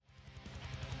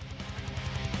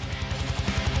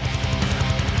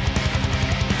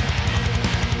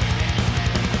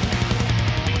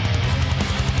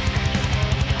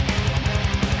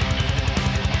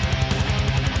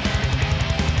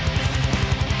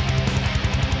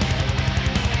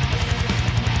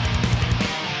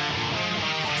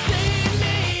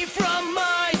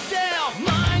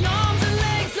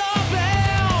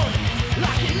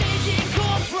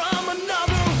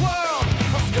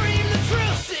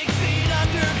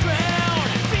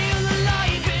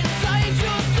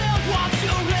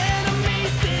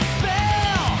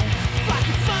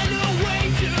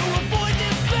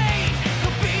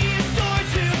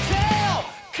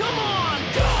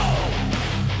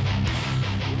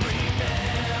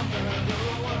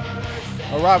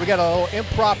All right, we got a little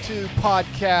impromptu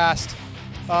podcast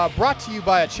brought to you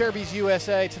by Cherubies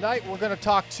USA. Tonight we're going to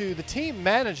talk to the team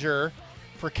manager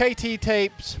for KT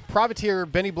Tape's privateer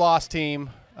Benny Bloss team,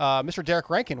 Mr.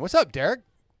 Derek Rankin. What's up, Derek?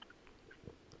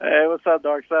 Hey, what's up,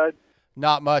 Darkside?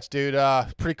 Not much, dude.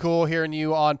 Pretty cool hearing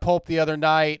you on Pulp the other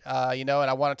night, and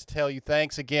I wanted to tell you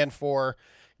thanks again for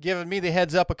giving me the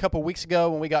heads up a couple weeks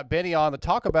ago when we got Benny on to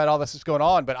talk about all this that's going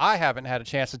on, but I haven't had a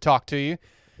chance to talk to you.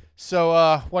 So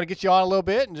want to get you on a little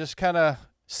bit and just kind of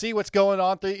see what's going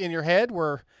on in your head.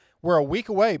 We're a week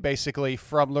away, basically,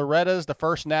 from Loretta's, the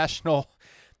first national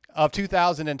of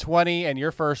 2020, and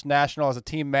your first national as a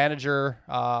team manager.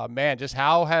 Man, just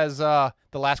how has the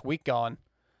last week gone?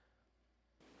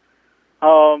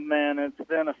 Oh, man, it's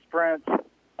been a sprint.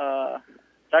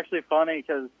 It's actually funny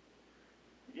because,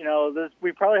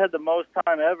 we probably had the most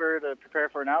time ever to prepare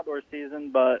for an outdoor season,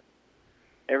 but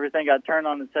everything got turned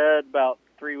on its head about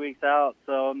 3 weeks out.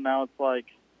 So now it's like,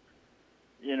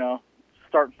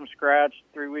 starting from scratch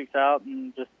 3 weeks out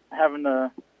and just having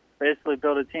to basically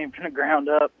build a team from the ground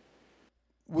up.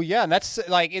 Well, yeah, and that's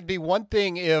like, it'd be one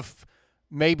thing if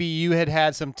maybe you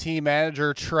had some team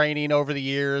manager training over the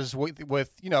years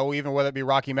with even whether it be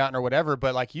Rocky Mountain or whatever,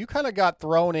 but like you kind of got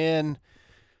thrown in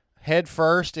head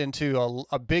first into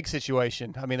a big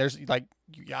situation. I mean, there's like,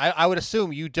 I would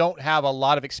assume you don't have a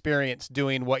lot of experience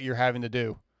doing what you're having to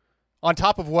do on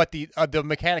top of what the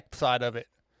mechanic side of it.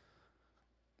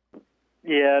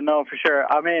 Yeah, no, for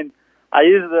sure. I mean, I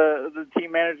use the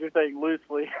team manager thing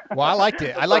loosely. Well, I liked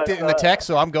it. I liked it in the text,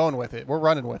 so I'm going with it. We're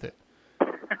running with it.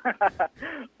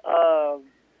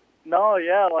 No,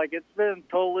 yeah, like it's been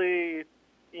totally,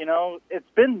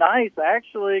 it's been nice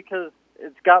actually because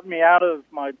it's gotten me out of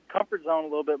my comfort zone a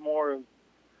little bit more. Of,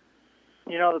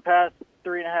 the past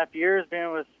 3.5 years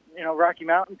being with, Rocky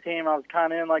Mountain team, I was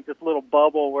kind of in like this little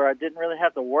bubble where I didn't really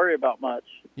have to worry about much.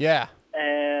 Yeah.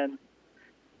 And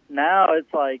now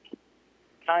it's like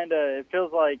it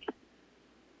feels like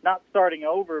not starting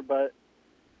over, but,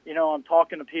 I'm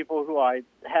talking to people who I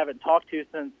haven't talked to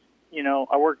since,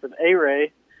 I worked with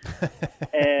A-Ray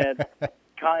and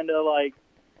kind of like,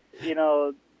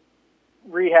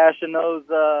 rehashing those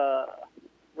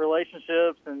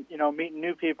relationships and, meeting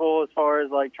new people as far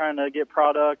as like trying to get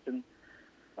product and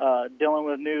dealing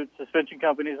with new suspension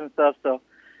companies and stuff. So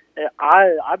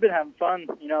I've been having fun,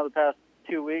 the past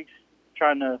 2 weeks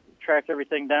trying to track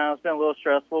everything down. It's been a little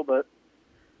stressful, but,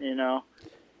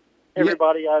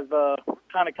 everybody I've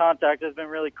kind of contacted has been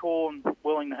really cool and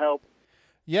willing to help.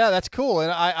 Yeah, that's cool.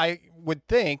 And I would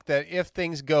think that if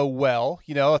things go well,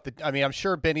 I'm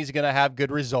sure Benny's going to have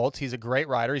good results. He's a great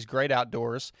rider. He's great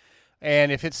outdoors.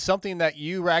 And if it's something that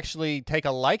you actually take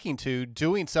a liking to,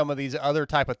 doing some of these other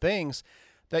type of things,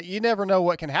 that you never know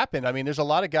what can happen. I mean, there's a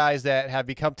lot of guys that have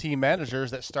become team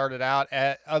managers that started out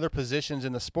at other positions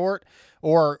in the sport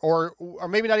or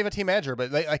maybe not even team manager,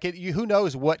 but who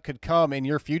knows what could come in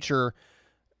your future,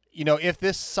 if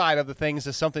this side of the things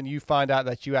is something you find out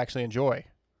that you actually enjoy.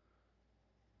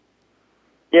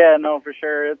 Yeah, no, for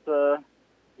sure. It's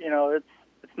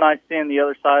it's nice seeing the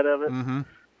other side of it, mm-hmm.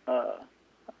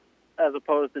 As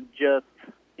opposed to just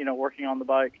working on the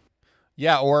bike.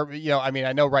 Yeah, or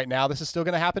I know right now this is still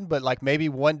going to happen, but like maybe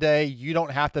one day you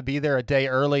don't have to be there a day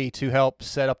early to help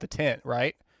set up the tent,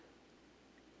 right?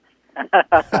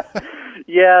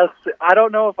 Yes, I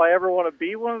don't know if I ever want to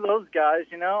be one of those guys.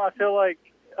 I feel like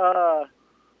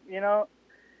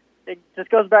it just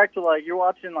goes back to like you're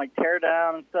watching like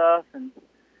Teardown and stuff, and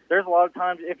there's a lot of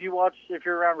times if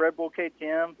you're around Red Bull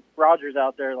KTM, Roger's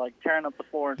out there like tearing up the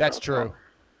floor. And that's stuff. true.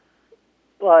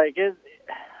 Like if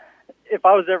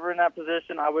I was ever in that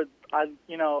position, as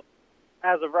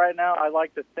of right now, I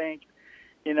like to think,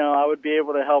 I would be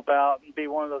able to help out and be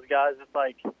one of those guys that's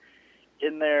like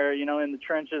in there, in the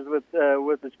trenches with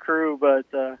his crew. But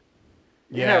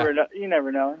you never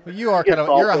know. Well, you are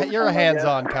you're a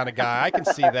hands-on kind of guy. I can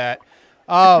see that.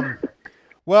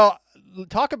 Well,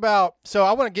 talk about. So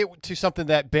I want to get to something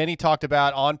that Benny talked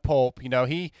about on Pulp.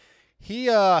 He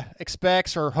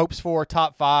expects or hopes for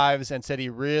top fives and said he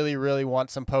really, really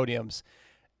wants some podiums.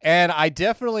 And I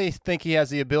definitely think he has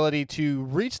the ability to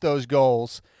reach those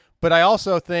goals, but I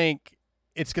also think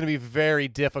it's going to be very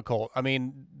difficult. I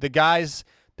mean, the guys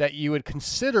that you would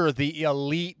consider the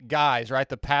elite guys, right,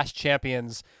 the past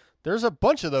champions, there's a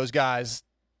bunch of those guys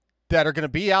that are going to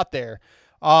be out there.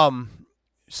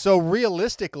 So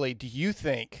realistically, do you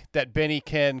think that Benny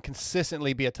can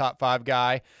consistently be a top five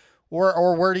guy?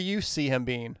 Or where do you see him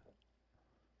being?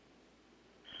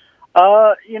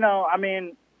 I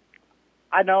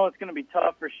know it's going to be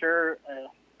tough for sure.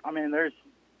 There's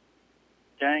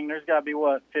got to be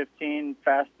 15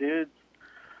 fast dudes.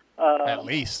 At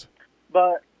least.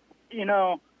 But, you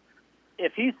know,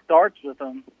 if he starts with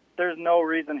them, there's no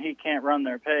reason he can't run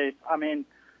their pace. I mean,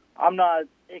 I'm not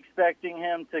expecting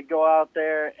him to go out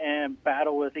there and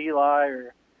battle with Eli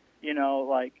or, you know,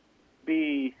 like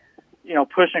be, you know,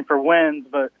 pushing for wins.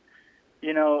 But,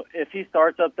 you know, if he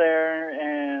starts up there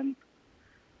and,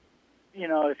 you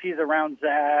know, if he's around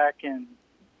Zach and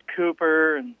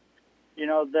Cooper and, you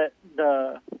know,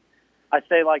 I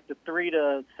say like the 3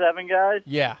 to 7 guys.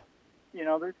 Yeah. You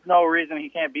know, there's no reason he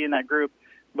can't be in that group.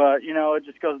 But, you know, it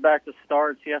just goes back to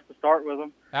starts. He has to start with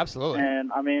them. Absolutely.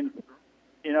 And, I mean,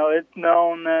 you know, it's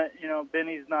known that, you know,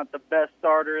 Benny's not the best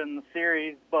starter in the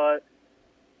series, but,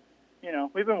 you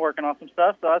know, we've been working on some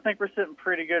stuff, so I think we're sitting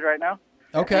pretty good right now.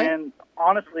 Okay. And,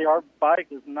 honestly, our bike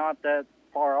is not that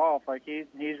far off. Like, he's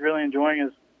really enjoying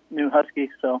his new Husky,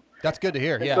 so. That's good to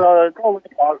hear, yeah. It's all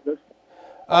looking positive.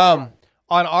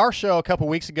 On our show a couple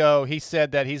weeks ago, he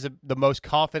said that he's the most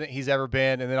confident he's ever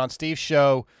been, and then on Steve's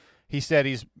show, he said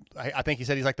I think he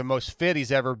said he's like the most fit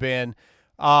he's ever been.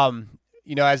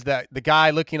 You know, as the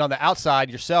guy looking on the outside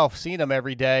yourself, seeing him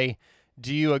every day,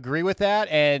 do you agree with that?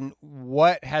 And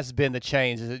what has been the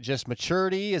change? Is it just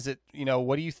maturity? Is it, you know,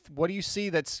 what do you see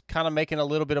that's kind of making a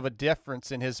little bit of a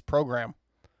difference in his program?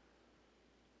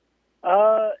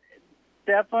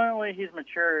 Definitely he's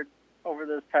matured over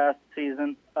this past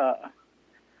season.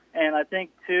 And I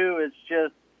think, too, it's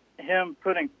just him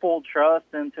putting full trust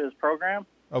into his program.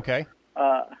 Okay.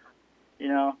 You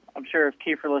know, I'm sure if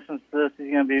Kiefer listens to this,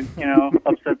 he's going to be, you know,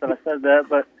 upset that I said that.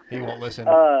 But he won't listen.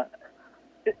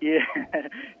 Yeah,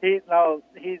 he's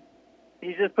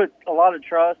just put a lot of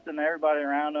trust in everybody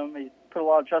around him. He's put a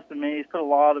lot of trust in me. He's put a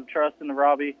lot of trust into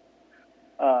Robbie,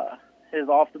 his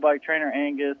off-the-bike trainer,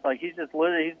 Angus. Like, he's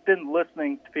been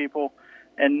listening to people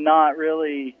and not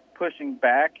really pushing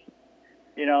back.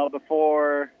 You know,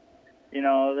 before, you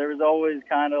know, there was always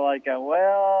kind of like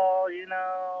well, you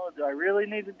know, do I really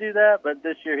need to do that? But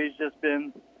this year he's just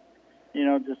been, you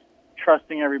know, just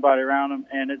trusting everybody around him,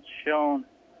 and it's shown.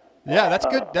 Yeah, that's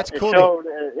good. That's cool. It showed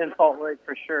in Salt Lake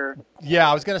for sure.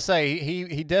 Yeah, I was going to say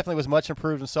he definitely was much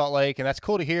improved in Salt Lake, and that's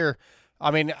cool to hear.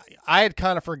 I mean, I had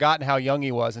kind of forgotten how young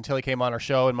he was until he came on our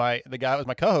show, and the guy that was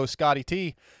my co-host, Scotty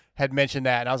T, had mentioned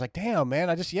that, and I was like, damn, man,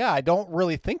 I don't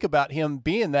really think about him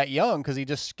being that young because he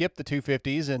just skipped the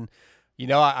 250s, and, you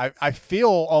know, I feel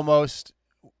almost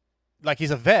like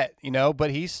he's a vet, you know, but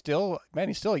he's still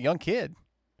a young kid.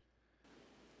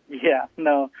 Yeah,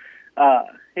 no,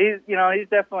 he's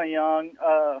definitely young.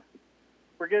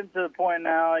 We're getting to the point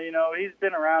now, you know, he's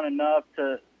been around enough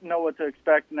to know what to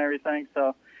expect and everything,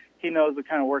 so he knows the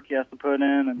kind of work he has to put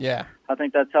in, and yeah, I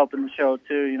think that's helping the show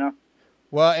too, you know.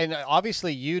 Well, and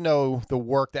obviously you know the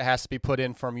work that has to be put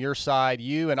in from your side.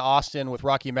 You and Austin with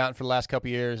Rocky Mountain for the last couple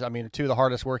of years. I mean, two of the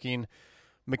hardest working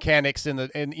mechanics and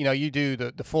you know, you do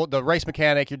the race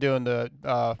mechanic, you're doing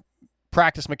the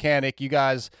practice mechanic. You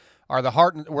guys are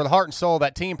we're the heart and soul of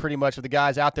that team pretty much, of the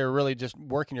guys out there really just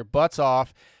working your butts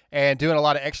off and doing a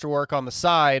lot of extra work on the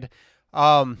side.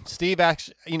 Steve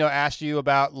asked you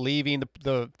about leaving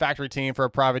the factory team for a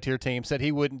privateer team, said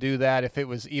he wouldn't do that if it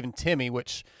was even Timmy,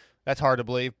 which that's hard to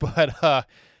believe, but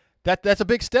that's a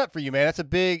big step for you, man. That's a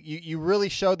big. You really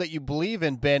showed that you believe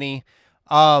in Benny.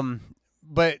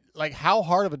 But like, how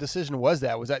hard of a decision was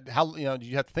that? Was that how, you know, did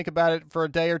you have to think about it for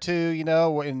a day or two? You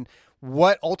know, and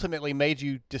what ultimately made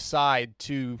you decide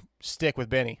to stick with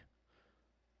Benny?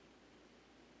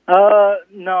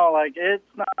 No, like, it's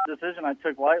not a decision I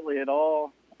took lightly at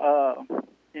all.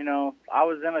 You know, I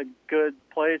was in a good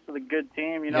place with a good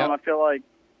team. You know, and I feel like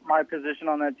my position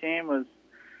on that team was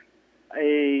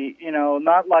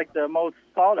not like the most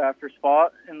sought after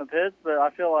spot in the pits, but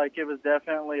I feel like it was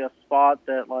definitely a spot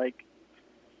that, like,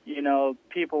 you know,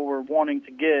 people were wanting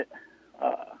to get,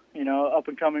 you know, up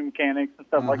and coming mechanics and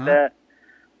stuff like that.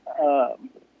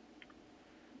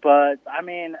 But I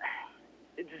mean,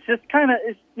 it's just kind of,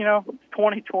 it's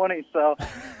 2020, so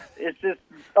it's just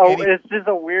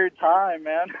a weird time,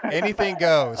 man. Anything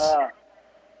goes.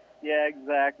 Yeah,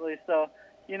 exactly. So,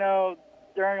 you know,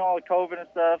 during all the COVID and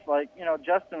stuff, like, you know,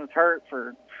 Justin was hurt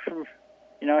for,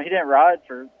 you know, he didn't ride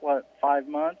for, 5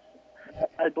 months,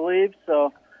 I believe.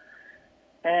 So,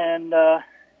 and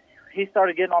he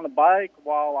started getting on the bike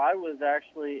while I was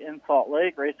actually in Salt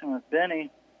Lake racing with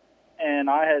Benny. And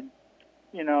I had,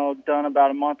 you know, done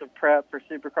about a month of prep for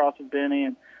Supercross with Benny.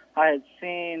 And I had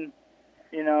seen,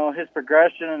 you know, his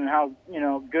progression and how, you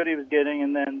know, good he was getting.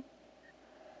 And then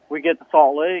we get to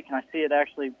Salt Lake, and I see it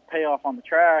actually pay off on the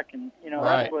track, and, you know,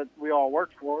 that's what we all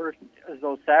work for, is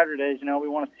those Saturdays. You know, we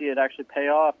want to see it actually pay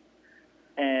off,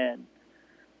 and,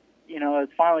 you know,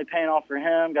 it's finally paying off for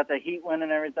him. Got the heat win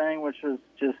and everything, which was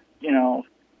just, you know,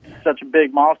 such a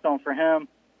big milestone for him.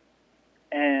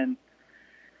 And,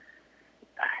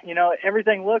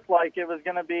 everything looked like it was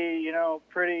going to be,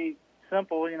 pretty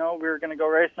simple. We were going to go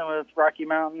racing with Rocky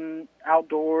Mountain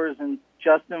Outdoors, and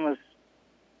Justin was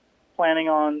planning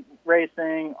on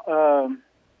racing,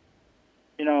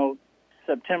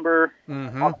 September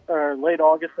or late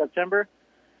August, September.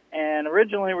 And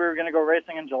originally we were going to go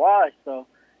racing in July. So,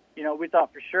 we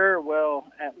thought for sure, well,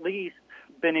 at least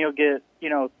Benny will get,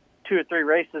 2 or 3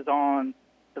 races on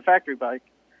the factory bike.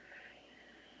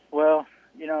 Well,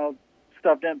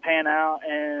 stuff didn't pan out,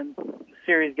 and the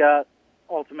series got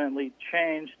ultimately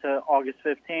changed to August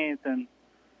 15th. And,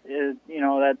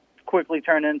 that quickly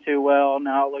turned into, well,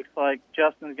 now it looks like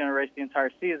Justin's going to race the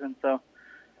entire season. So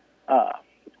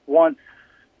once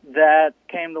that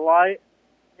came to light,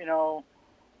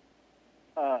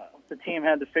 the team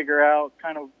had to figure out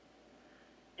kind of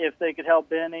if they could help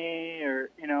Benny or,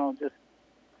 just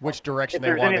which direction if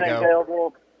they wanted to go.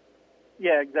 Available.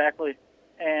 Yeah, exactly.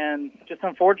 And just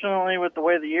unfortunately with the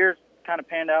way the year's kind of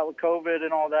panned out with COVID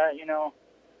and all that,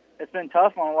 it's been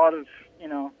tough on a lot of,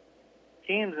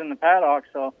 teams in the paddock.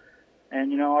 So,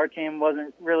 and, our team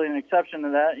wasn't really an exception to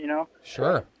that,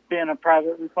 Sure. Being a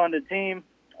privately funded team.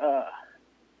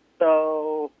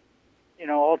 So,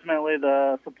 ultimately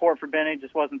the support for Benny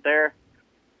just wasn't there.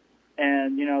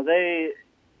 And,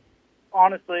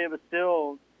 honestly, it was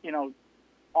still,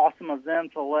 awesome of them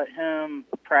to let him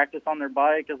practice on their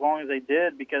bike as long as they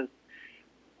did, because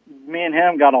me and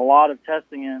him got a lot of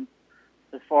testing in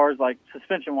as far as like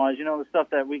suspension wise, the stuff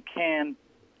that we can,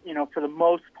 for the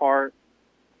most part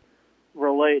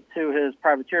relate to his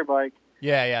privateer bike.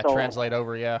 Yeah. So, translate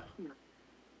over. Yeah.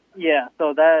 Yeah.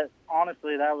 So that,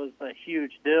 honestly, that was a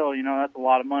huge deal. That's a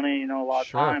lot of money, a lot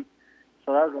of time.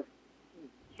 So that was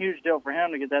a huge deal for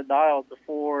him to get that dialed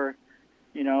before,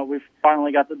 we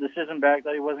finally got the decision back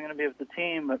that he wasn't going to be with the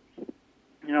team. But,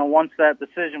 once that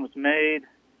decision was made,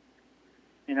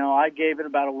 I gave it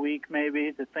about a week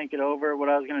maybe to think it over, what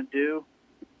I was going to do.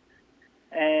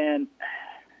 And,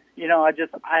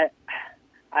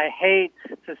 I hate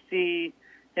to see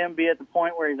him be at the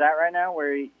point where he's at right now,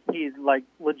 where he's like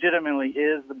legitimately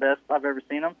is the best I've ever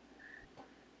seen him,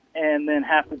 and then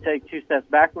have to take 2 steps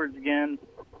backwards again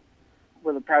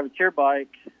with a privateer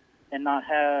bike and not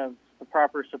have the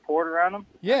proper support around him.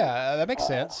 Yeah, that makes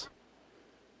sense.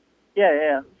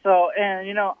 Yeah. So, and,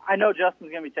 I know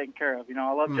Justin's going to be taken care of.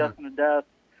 I love Justin to death.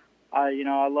 I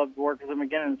love to work with him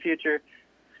again in the future.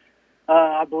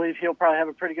 I believe he'll probably have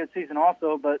a pretty good season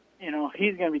also, but,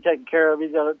 he's going to be taken care of.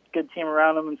 He's got a good team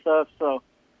around him and stuff. So,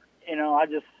 I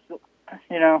just,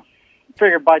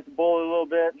 figured bite the bullet a little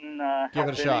bit and give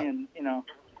it a shot. And,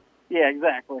 yeah,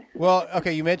 exactly. Well,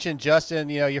 okay, you mentioned Justin.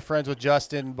 You're friends with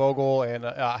Justin Bogle, and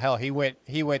hell, he went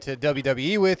to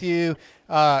WWE with you.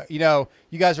 You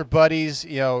guys are buddies.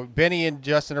 Benny and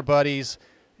Justin are buddies.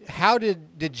 How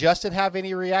did Justin have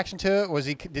any reaction to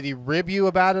it? Did he rib you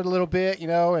about it a little bit,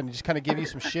 and just kind of give you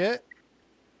some shit?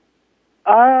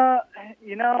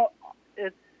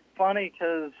 It's funny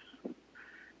because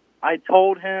I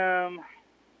told him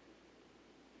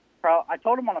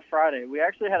on a Friday. We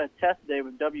actually had a test day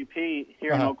with WP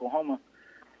here in Oklahoma.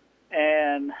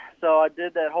 And so I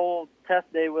did that whole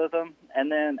test day with him.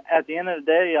 And then at the end of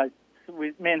the day,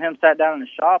 me and him sat down in the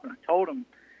shop, and I told him,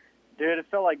 dude, it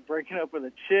felt like breaking up with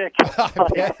a chick. I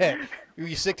bet. Were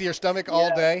you sick to your stomach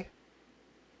all day?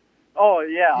 Oh,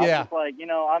 yeah. Yeah. I was like,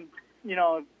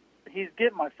 he's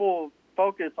getting my full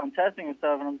focus on testing and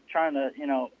stuff, and I'm trying to,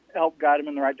 help guide him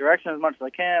in the right direction as much as I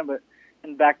can. But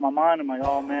in the back of my mind, I'm like,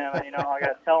 oh, man, I got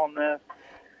to tell him this.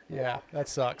 Yeah, that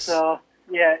sucks. So,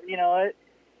 yeah,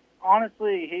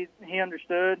 honestly, he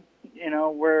understood,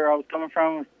 where I was coming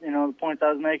from, with, the points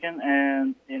I was making.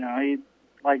 And,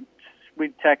 we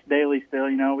text daily still,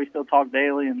 we still talk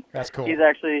daily. And that's cool.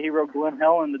 He rode Glen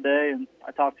Helen today, and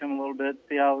I talked to him a little bit to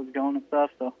see how it was going and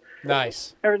stuff. So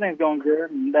nice. Everything's going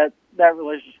good, and that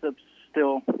relationship's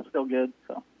still good.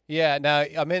 So. Yeah. Now,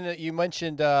 you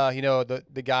mentioned,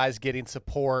 the guys getting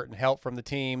support and help from the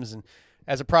teams, and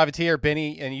as a privateer,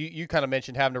 Benny, and you kind of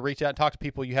mentioned having to reach out and talk to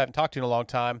people you haven't talked to in a long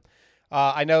time.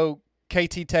 I know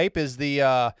KT Tape is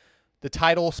the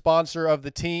title sponsor of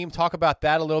the team. Talk about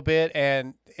that a little bit,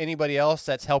 and anybody else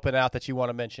that's helping out that you want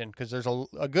to mention, because there's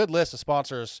a good list of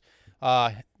sponsors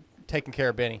taking care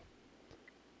of Benny.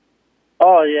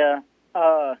 Oh, yeah.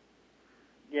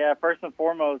 First and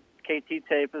foremost, KT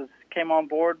Tape came on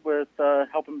board with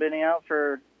helping Benny out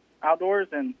for outdoors,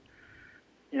 and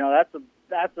that's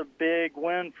a big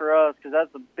win for us, because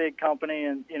that's a big company,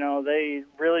 and they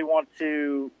really want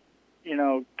to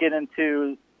get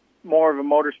into more of a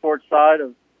motorsports side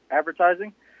of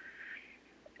advertising.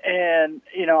 And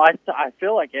I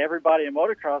feel like everybody in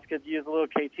motocross could use a little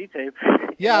KT tape.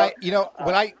 Yeah,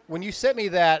 when you sent me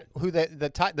that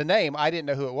the name, I didn't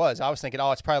know who it was. I was thinking,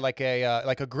 oh, it's probably like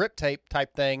a grip tape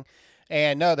type thing,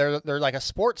 and no, they're like a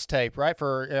sports tape, right?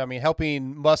 For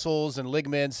helping muscles and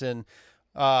ligaments and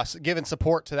giving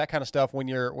support to that kind of stuff when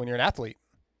you're an athlete.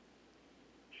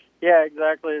 Yeah,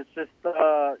 exactly. It's just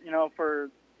for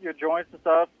your joints and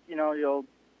stuff.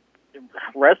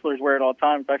 Wrestlers wear it all the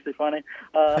time. It's actually funny.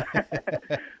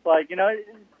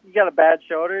 You got a bad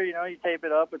shoulder, you tape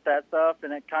it up with that stuff,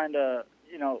 and it kind of,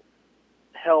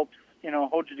 helps,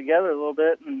 hold you together a little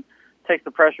bit and takes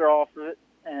the pressure off of it.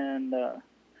 And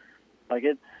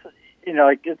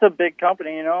it's a big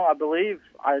company. I believe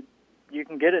you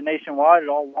can get it nationwide at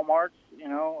all Walmarts.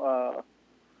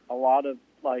 A lot of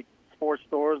like sports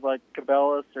stores like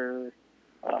Cabela's or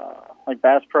like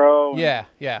Bass Pro, yeah,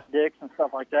 Dick's and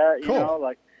stuff like that.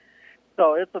 Cool.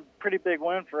 So it's a pretty big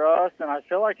win for us, and I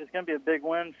feel like it's going to be a big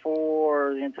win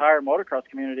for the entire motocross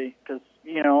community because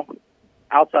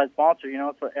outside sponsor.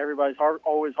 It's what everybody's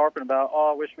always harping about.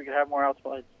 Oh, I wish we could have more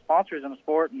outside sponsors in the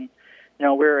sport, and we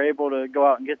were able to go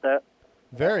out and get that.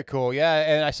 Very cool. Yeah,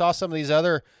 and I saw some of the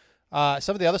other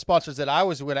sponsors that I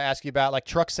was going to ask you about, like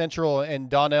Truck Central and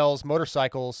Donnell's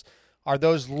Motorcycles. Are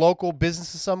those local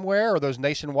businesses somewhere, or are those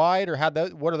nationwide, or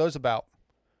what are those about?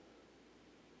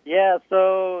 Yeah,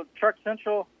 so Truck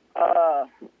Central,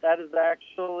 that is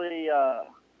actually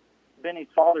Benny's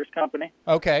father's company.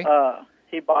 Okay.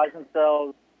 He buys and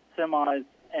sells semis,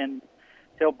 and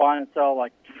he'll buy and sell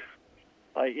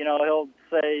he'll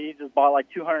say he just bought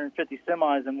like 250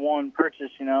 semis in one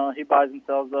purchase. He buys and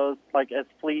sells those like as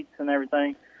fleets and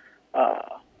everything.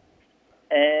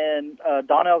 And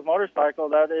Donnell's Motorcycle,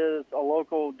 that is a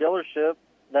local dealership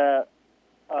that,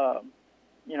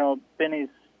 Benny's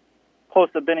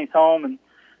close to Benny's home, and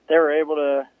they were able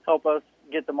to help us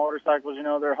get the motorcycles.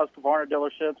 They're a Husqvarna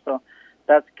dealership, so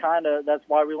that's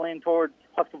why we lean towards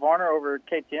Husqvarna over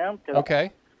KTM.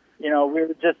 Okay. We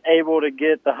were just able to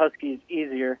get the Huskies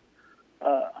easier.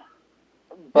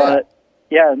 But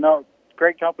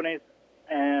great companies,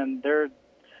 and they're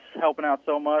helping out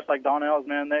so much. Like Donnell's,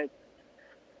 man,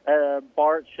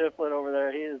 Bart Shiflett over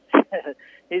there,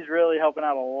 he's really helping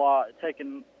out a lot,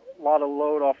 taking a lot of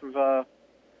load off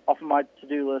of my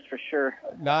to-do list for sure.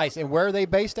 Nice. And where are they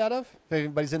based out of? If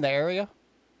anybody's in the area?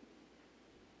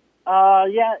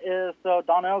 So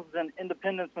Donnell's is in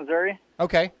Independence, Missouri.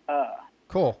 Okay.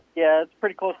 Cool. Yeah, it's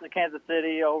pretty close to Kansas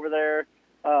City over there.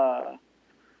 There's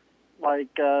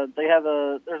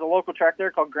a local track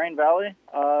there called Grain Valley.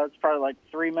 It's probably like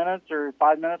 3 minutes or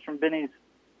 5 minutes from Benny's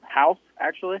house,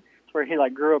 actually. It's where he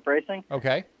grew up racing.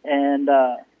 Okay. And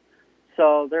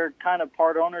so they're kind of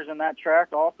part owners in that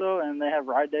track also, and they have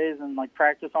ride days and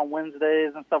practice on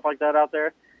Wednesdays and stuff like that out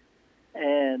there.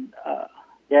 And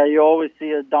you always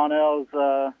see a Donnell's,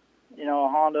 a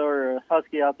Honda or a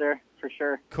Husky out there for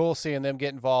sure. Cool seeing them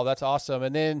get involved. That's awesome.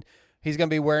 And then he's going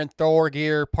to be wearing Thor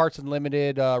gear, Parts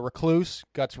Unlimited, Recluse,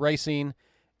 Guts Racing,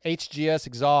 HGS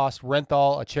Exhaust,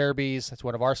 Renthal, Acerbis. That's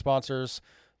one of our sponsors.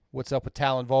 What's up with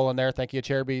Talon Volan there? Thank you,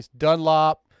 Acerbis.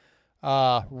 Dunlop,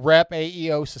 Rep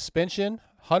AEO Suspension,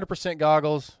 100%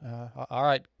 goggles. All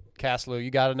right, Caslew,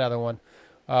 you got another one.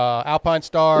 Alpine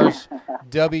Stars,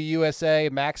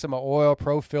 WUSA, Maxima Oil,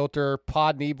 Pro Filter,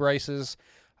 Pod knee braces.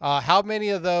 How many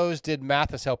of those did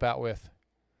Mathis help out with?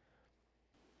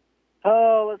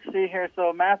 Oh, let's see here.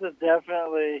 So Mathis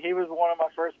he was one of my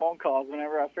first phone calls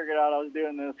whenever I figured out I was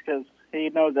doing this because he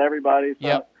knows everybody. So,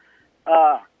 yep.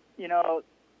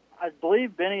 I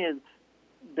believe Benny has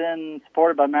been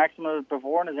supported by Maxima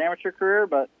before in his amateur career,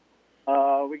 but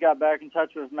we got back in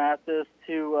touch with Mathis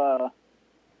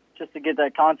just to get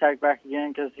that contact back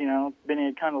again because, Benny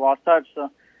had kind of lost touch. So,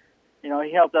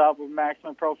 he helped out with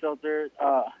Maxima Pro Filter.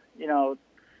 I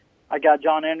got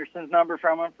John Anderson's number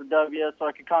from him for W so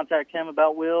I could contact him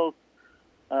about wheels.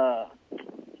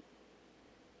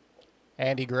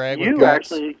 Andy Gregg with you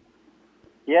Guts.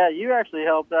 You actually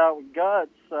helped out with Guts.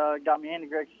 Got me Andy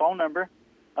Gregg's phone number.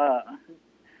 I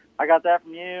got that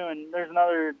from you, and there's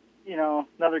another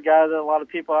guy that a lot of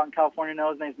people out in California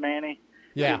know. His name's Manny.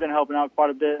 Yeah. He's been helping out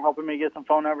quite a bit, helping me get some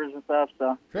phone numbers and stuff.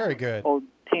 So very good. Old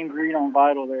Team Green on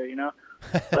Vital there,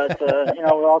 But we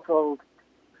also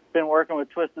been working with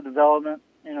Twisted Development.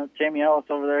 Jamie Ellis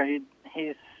over there. He's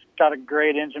got a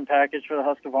great engine package for the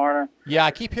Husqvarna. Yeah,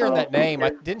 I keep hearing that name.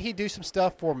 Didn't he do some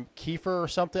stuff for Kiefer or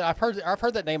something? I've heard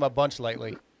that name a bunch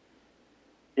lately.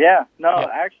 Yeah, no,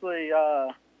 actually,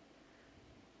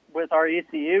 with our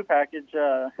ECU package,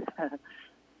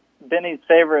 Benny's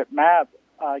favorite map,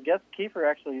 I guess Kiefer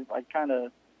actually kind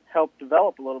of helped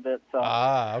develop a little bit. So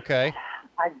okay.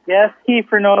 I guess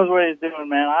Kiefer knows what he's doing,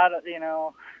 man. I don't, you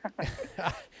know.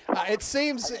 It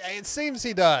seems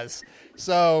he does.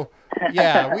 So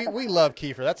yeah, we love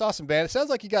Kiefer. That's awesome, man. It sounds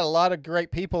like you got a lot of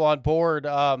great people on board.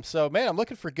 So man, I'm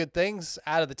looking for good things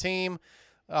out of the team.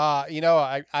 You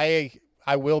know,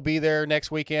 I will be there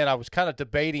next weekend. I was kind of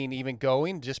debating even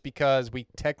going just because we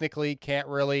technically can't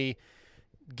really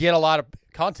get a lot of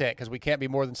content because we can't be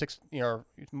more than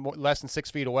less than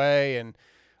 6 feet away and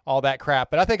all that crap.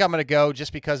 But I think I'm going to go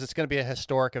just because it's going to be a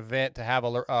historic event to have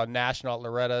a national at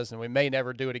Loretta's, and we may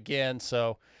never do it again.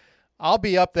 So I'll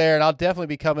be up there, and I'll definitely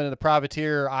be coming to the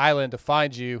Privateer Island to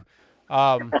find you.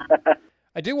 I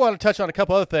do want to touch on a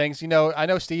couple other things. You know, I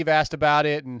know Steve asked about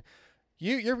it, and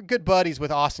you're good buddies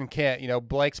with Austin Kent, you know,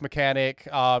 Blake's mechanic.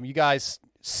 You guys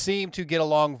seem to get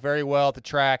along very well at the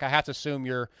track. I have to assume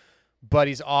you're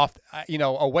buddies off, you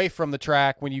know, away from the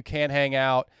track when you can hang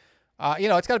out. You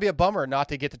know, it's got to be a bummer not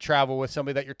to get to travel with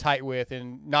somebody that you're tight with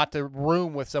and not to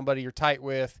room with somebody you're tight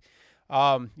with.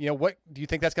 You know, what do you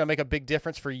think that's going to make a big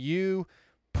difference for you?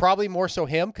 Probably more so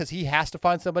him because he has to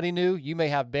find somebody new. You may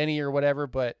have Benny or whatever,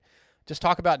 but just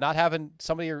talk about not having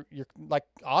somebody you're like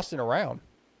Austin around.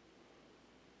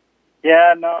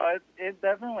 Yeah, no, it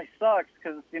definitely sucks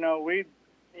because, you know,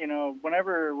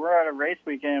 whenever we're at a race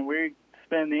weekend, we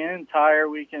spend the entire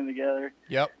weekend together.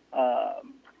 Yep.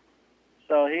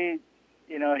 So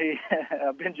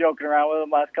I've been joking around with him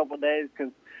last couple of days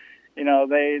because, you know,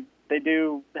 they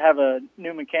do have a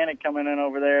new mechanic coming in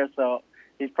over there, so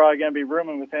he's probably going to be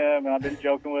rooming with him, and I've been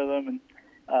joking with him and,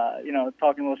 you know,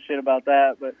 talking a little shit about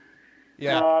that. But,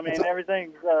 yeah, no, I mean,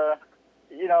 everything's,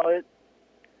 you know,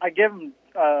 I give him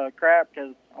crap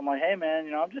because I'm like, hey, man,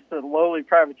 you know, I'm just a lowly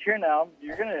privateer now.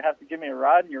 You're going to have to give me a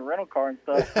ride in your rental car and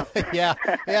stuff. yeah,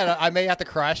 I may have to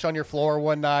crash on your floor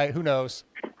one night. Who knows?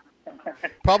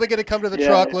 Probably going to come to the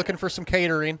truck looking for some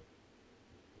catering.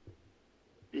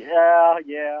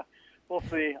 Yeah. We'll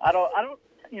see. I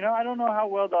don't know how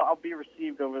well I'll be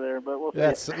received over there, but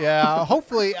we'll see. Yeah.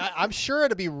 Hopefully, I'm sure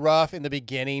it'll be rough in the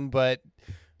beginning, but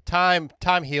time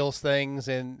heals things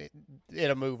and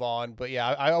it'll move on. But yeah,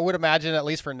 I would imagine at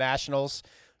least for nationals,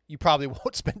 you probably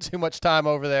won't spend too much time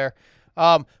over there.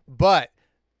 But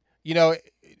you know,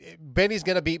 Benny's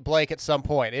going to beat Blake at some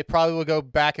point. It probably will go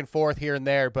back and forth here and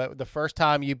there, but the first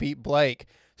time you beat Blake,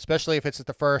 especially if it's at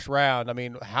the first round, I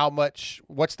mean,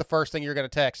 what's the first thing you're going to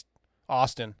text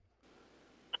Austin?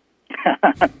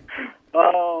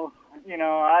 Oh, you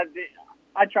know,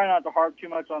 I try not to harp too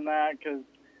much on that because,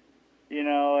 you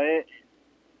know,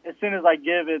 as soon as I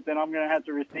give it, then I'm going to have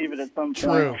to receive it at some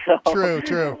point.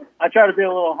 True. I try to be a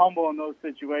little humble in those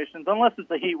situations, unless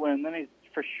it's a heat win. Then he's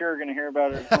for sure going to hear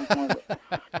about it at some point.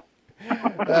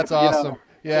 That's awesome. You know,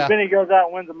 yeah. If Benny goes out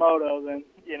and wins a moto, then,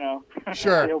 you know,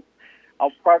 sure.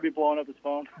 I'll probably be blowing up his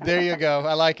phone. There you go.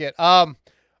 I like it. All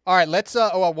right, let's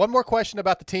one more question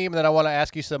about the team, and then I want to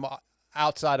ask you some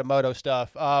outside of moto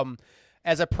stuff.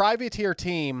 As a privateer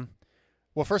team,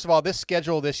 well, first of all, this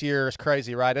schedule this year is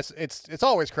crazy, right? It's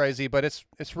always crazy, but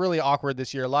it's really awkward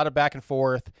this year. A lot of back and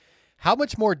forth. How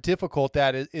much more difficult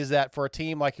is that for a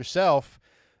team like yourself?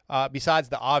 Besides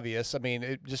the obvious, I mean,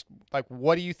 it just like,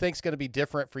 what do you think is going to be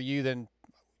different for you than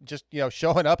just, you know,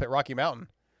 showing up at Rocky Mountain?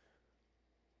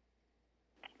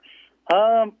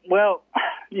 Well,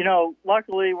 you know,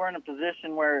 luckily we're in a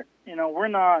position where, you know, we're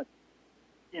not,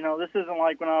 you know, this isn't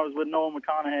like when I was with Noel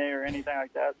McConaughey or anything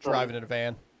like that. So, driving in a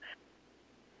van.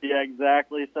 Yeah,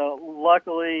 exactly. So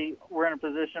luckily we're in a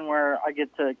position where I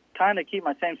get to kind of keep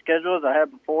my same schedule as I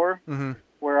had before,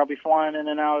 where I'll be flying in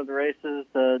and out of the races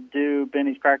to do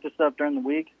Benny's practice stuff during the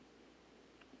week.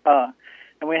 And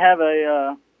we have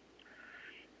it's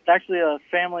actually a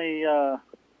family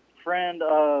friend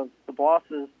of the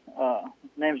boss's.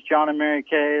 His name's John and Mary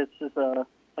Kay. It's just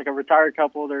like a retired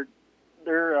couple. They're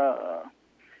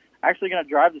actually going to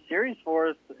drive the series for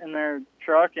us in their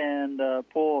truck and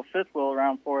pull a fifth wheel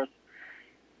around for us.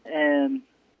 And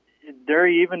they're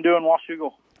even doing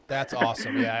Washougal. That's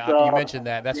awesome. Yeah, so, you mentioned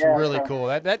that. That's really cool.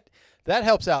 That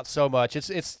helps out so much.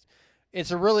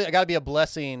 It's a really got to be a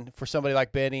blessing for somebody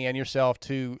like Benny and yourself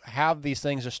to have these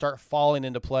things just start falling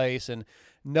into place and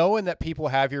knowing that people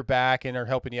have your back and are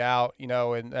helping you out, you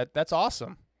know, and that's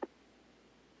awesome.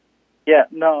 Yeah,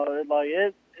 no, like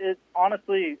it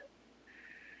honestly,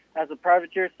 as a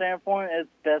privateer standpoint, it's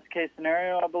best case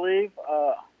scenario, I believe.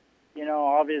 You know,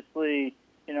 obviously,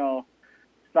 you know,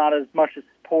 it's not as much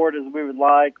support as we would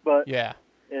like, but yeah,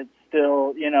 it's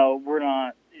still, you know, we're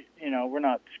not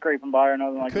scraping by or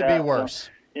nothing like that. Could be worse. So,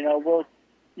 you know, we'll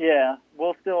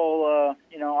still,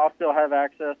 you know, I'll still have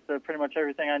access to pretty much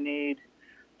everything I need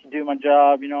to do my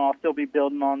job. You know, I'll still be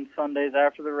building on Sundays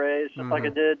after the race, just like I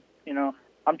did, you know,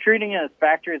 I'm treating it as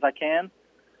factory as I can,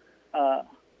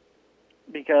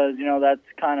 because that's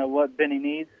kind of what Benny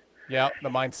needs. Yeah, the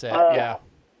mindset. Yeah.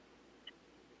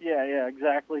 Yeah,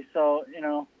 exactly. So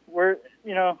we're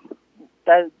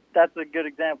that's a good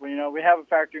example. We have a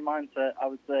factory mindset. I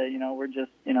would say we're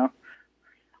just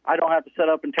I don't have to set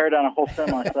up and tear down a whole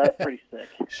semi, so that's pretty sick.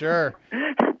 Sure.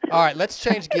 All right, let's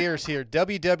change gears here.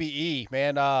 WWE,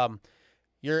 man. I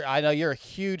know you're a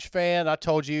huge fan. I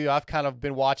told you I've kind of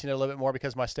been watching it a little bit more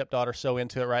because my stepdaughter's so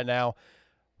into it right now.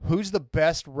 Who's the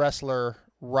best wrestler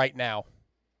right now?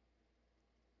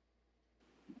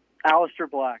 Aleister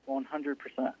Black, 100%.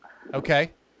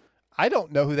 Okay. I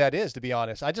don't know who that is, to be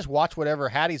honest. I just watch whatever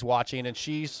Hattie's watching, and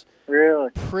she's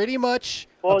really pretty much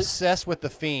obsessed with The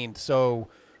Fiend. So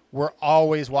we're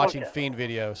always watching Fiend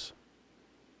videos.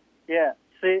 Yeah.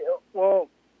 See, well,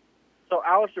 so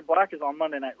Aleister Black is on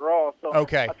Monday Night Raw. So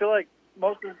okay. I feel like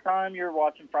most of the time you're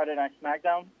watching Friday Night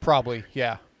SmackDown. Probably,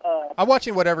 yeah. I'm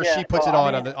watching whatever she puts it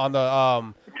on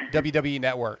the WWE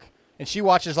Network, and she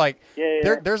watches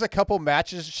there's a couple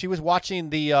matches. She was watching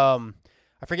the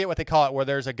I forget what they call it, where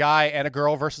there's a guy and a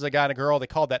girl versus a guy and a girl. They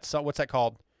called that what's that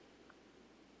called?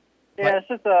 Yeah, it's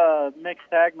just a mixed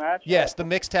tag match. Yes, the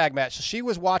mixed tag match. So she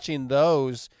was watching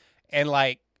those and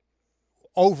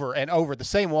over and over the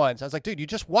same ones. I was like, dude, you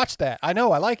just watched that. I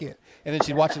know, I like it. And then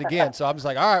she'd watch it again. So I was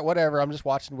like, all right, whatever. I'm just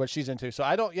watching what she's into. So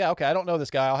I don't know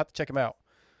this guy. I'll have to check him out.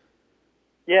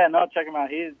 Yeah, no, check him out.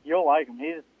 You'll like him.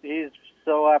 He's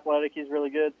so athletic. He's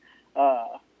really good.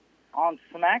 On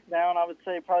SmackDown, I would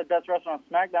say probably best wrestler on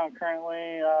SmackDown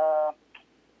currently.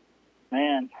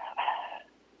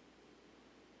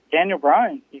 Daniel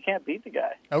Bryan. You can't beat the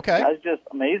guy. Okay, that's just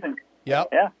amazing. Yep.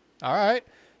 Yeah. All right.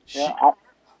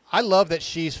 I love that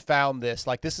she's found this.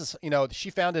 Like, this is, she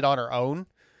found it on her own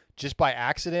just by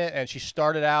accident. And she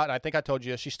started out, and I think I told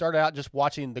you, she started out just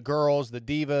watching the girls, the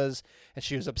divas, and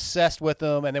she was obsessed with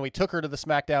them. And then we took her to the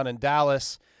SmackDown in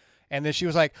Dallas. And then she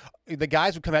was like, the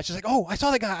guys would come out. She's like, oh, I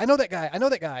saw that guy. I know that guy. I know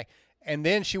that guy. And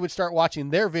then she would start watching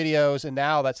their videos. And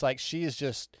now that's like, she is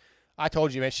just, I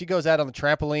told you, man, she goes out on the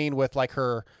trampoline with like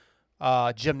her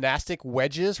gymnastic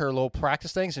wedges, her little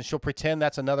practice things. And she'll pretend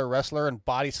that's another wrestler and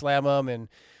body slam them and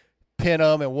pin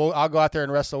them, and I'll go out there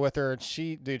and wrestle with her. And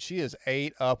she is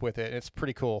ate up with it. It's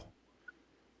pretty cool.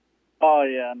 Oh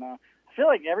yeah, no. I feel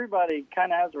like everybody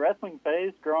kind of has a wrestling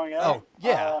phase growing up. Oh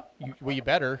yeah, you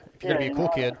better if you're gonna be a cool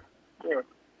kid.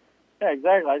 Yeah,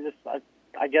 exactly.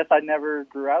 I guess I never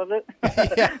grew out of it.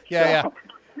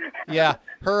 Yeah.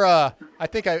 Her, I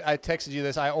think I texted you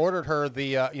this. I ordered her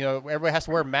the, everybody has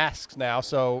to wear masks now,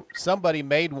 so somebody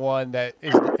made one that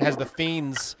has the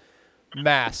Fiend's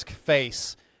mask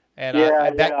face. And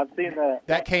I've seen that.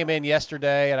 That came in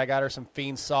yesterday, and I got her some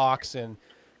Fiend socks, and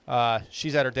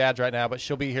she's at her dad's right now, but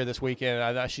she'll be here this weekend,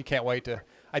 and she can't wait to.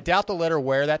 I doubt they'll let her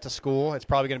wear that to school. It's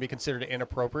probably going to be considered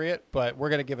inappropriate, but we're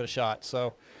going to give it a shot.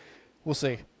 So we'll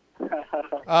see.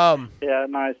 Yeah,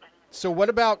 nice. So what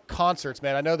about concerts,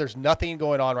 man? I know there's nothing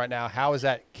going on right now. How is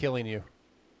that killing you?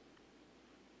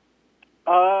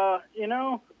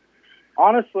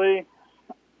 Honestly,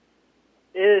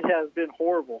 it has been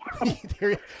horrible.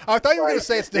 I thought you were going to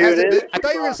say it's. I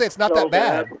thought you were going to say it's not so that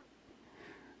bad.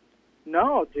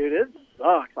 No, dude, it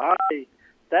sucks.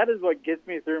 That is what gets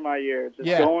me through my year, just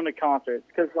going to concerts.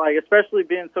 Because, especially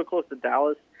being so close to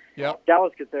Dallas,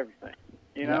 Dallas gets everything,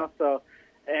 you know? So,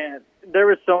 and there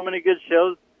were so many good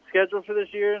shows scheduled for this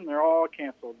year, and they're all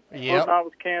canceled. Slipknot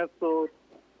was canceled.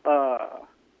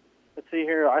 Let's see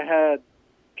here. I had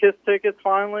Kiss tickets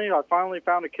finally. I finally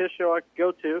found a Kiss show I could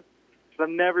go to because I've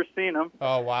never seen them.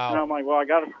 Oh, wow. And I'm like, well, I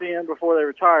got to see them before they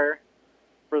retire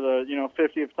for the,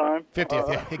 50th time.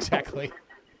 50th, yeah, exactly.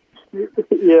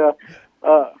 Yeah.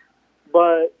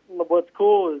 But what's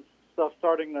cool is stuff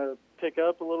starting to pick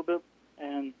up a little bit,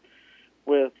 and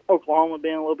with Oklahoma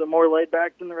being a little bit more laid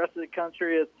back than the rest of the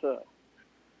country, it's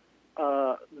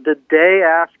the day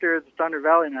after the Thunder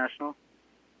Valley National.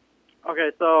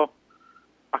 Okay, so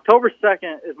October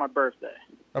 2nd is my birthday.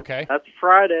 Okay. That's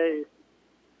Friday.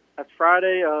 That's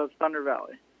Friday of Thunder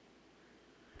Valley.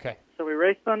 Okay. So we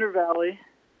race Thunder Valley,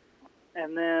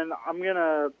 and then I'm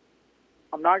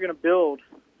not gonna build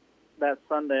that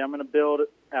Sunday. I'm gonna build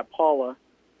at Paula.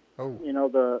 Oh.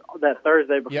 That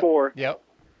Thursday before. Yep.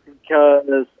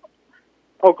 Because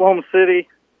Oklahoma City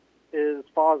is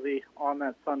Fozzy on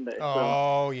that Sunday.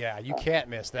 Oh, yeah. You can't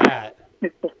miss that.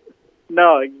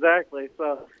 No, exactly.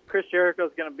 So Chris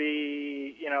Jericho's going to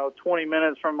be, 20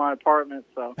 minutes from my apartment,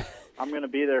 so I'm going to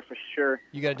be there for sure.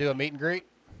 You got to do a meet and greet?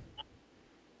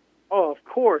 Oh, of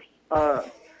course.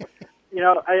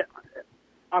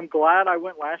 I'm glad I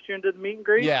went last year and did the meet and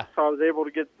greet. Yeah. So I was able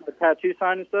to get the tattoo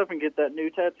signed and stuff and get that new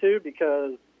tattoo,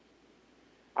 because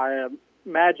I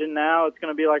imagine now it's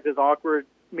going to be like this awkward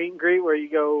meet and greet where you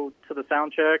go to the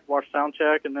sound check, watch sound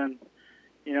check, and then,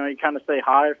 you know, you kind of say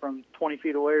hi from 20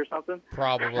 feet away or something.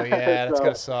 Probably, yeah. That's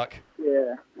going to suck.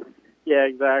 Yeah. Yeah,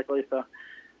 exactly. So,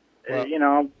 Well, you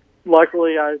know,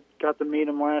 luckily I got to meet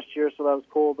him last year, so that was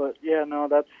cool. But, yeah, no,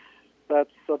 that's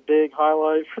a big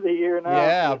highlight for the year now.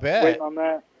 Yeah, I bet. Waiting on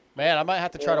that. Man, I might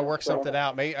have to try to work something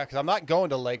out, maybe, because I'm not going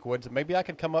to Lakewood. So maybe I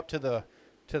can come up to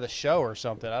the show or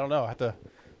something. I don't know. I have to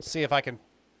see if I can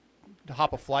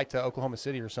hop a flight to Oklahoma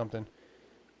City or something.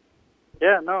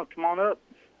 Yeah, no, come on up.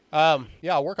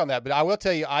 Yeah, I'll work on that. But I will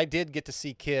tell you, I did get to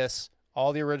see Kiss,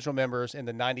 all the original members, in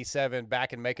the '97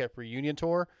 Back in Makeup reunion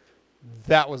tour.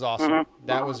 That was awesome. Mm-hmm.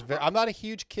 That was I'm not a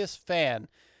huge Kiss fan,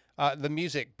 the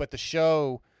music, but the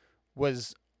show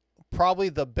was probably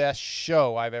the best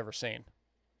show I've ever seen.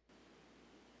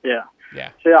 Yeah.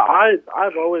 Yeah. So, yeah,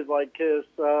 I've always liked Kiss.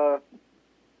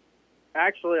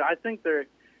 Actually, I think they're,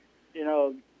 you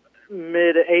know,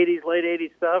 mid 80s, late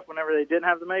 80s stuff, whenever they didn't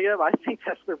have the makeup, I think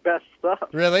that's their best stuff.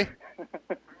 Really?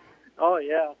 Oh,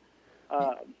 yeah.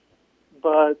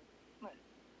 But,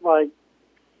 like,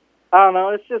 I don't know,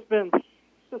 it's just been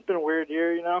a weird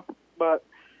year, you know. But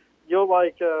you'll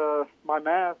like my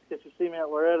mask if you see me at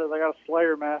Loretta's. I got a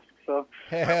Slayer mask, so.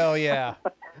 Hell yeah.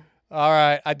 All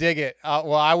right, I dig it.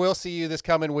 Well, I will see you this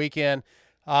coming weekend,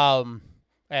 and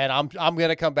I'm going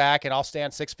to come back, and I'll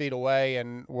stand 6 feet away,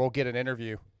 and we'll get an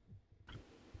interview.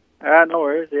 No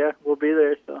worries. Yeah, we'll be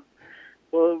there. So,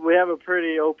 well, we have a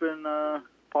pretty open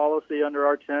policy under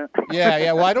our tent.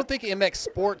 Yeah. Well, I don't think MX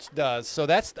Sports does, so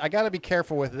I got to be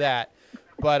careful with that.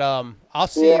 But I'll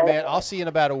see you, man. I'll see you in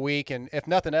about a week, and if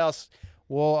nothing else,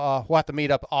 we'll have to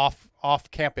meet up off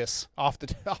campus, off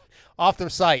the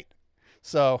site.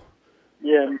 So,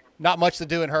 yeah, not much to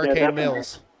do in Hurricane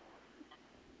Mills.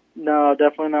 No,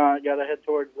 definitely not. Got to head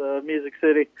towards Music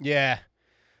City. Yeah.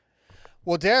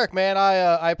 Well, Derek, man,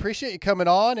 I appreciate you coming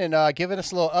on and giving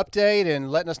us a little update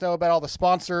and letting us know about all the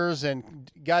sponsors. And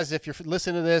guys, if you're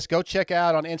listening to this, go check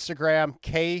out on Instagram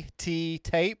KT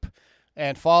Tape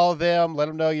and follow them. Let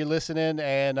them know you're listening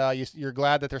and you're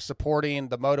glad that they're supporting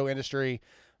the moto industry,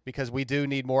 because we do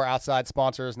need more outside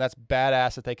sponsors, and that's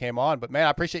badass that they came on. But man, I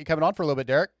appreciate you coming on for a little bit,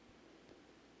 Derek.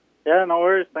 Yeah, no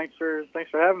worries. Thanks for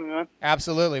having me, man.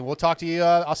 Absolutely. We'll talk to you.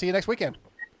 I'll see you next weekend.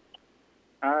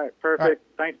 All right, perfect. All right.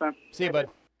 Thanks, man. See you, bud.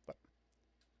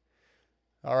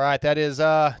 All right, that is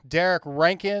Derek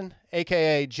Rankin,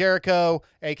 a.k.a. Jericho,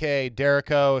 a.k.a.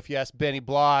 Derrico, if you ask Benny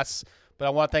Bloss. But I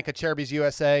want to thank Acerbis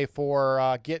USA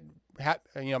for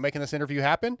making this interview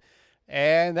happen.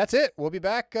 And that's it. We'll be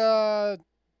back. I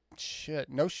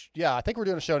think we're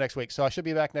doing a show next week, so I should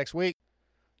be back next week.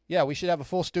 Yeah, we should have a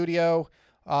full studio.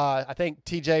 I think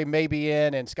TJ may be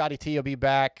in, and Scotty T will be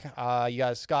back. You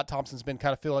guys, Scott Thompson's been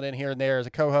kind of filling in here and there as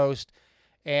a co-host.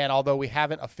 And although we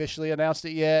haven't officially announced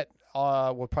it yet,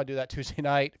 we'll probably do that Tuesday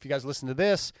night. If you guys listen to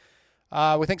this,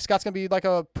 we think Scott's going to be like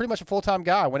pretty much a full-time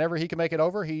guy. Whenever he can make it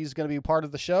over, he's going to be part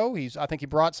of the show. I think he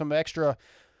brought some extra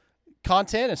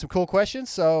content and some cool questions.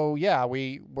 So yeah,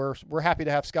 we're happy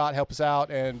to have Scott help us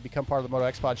out and become part of the Moto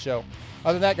X Pod show.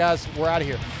 Other than that, guys, we're out of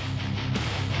here.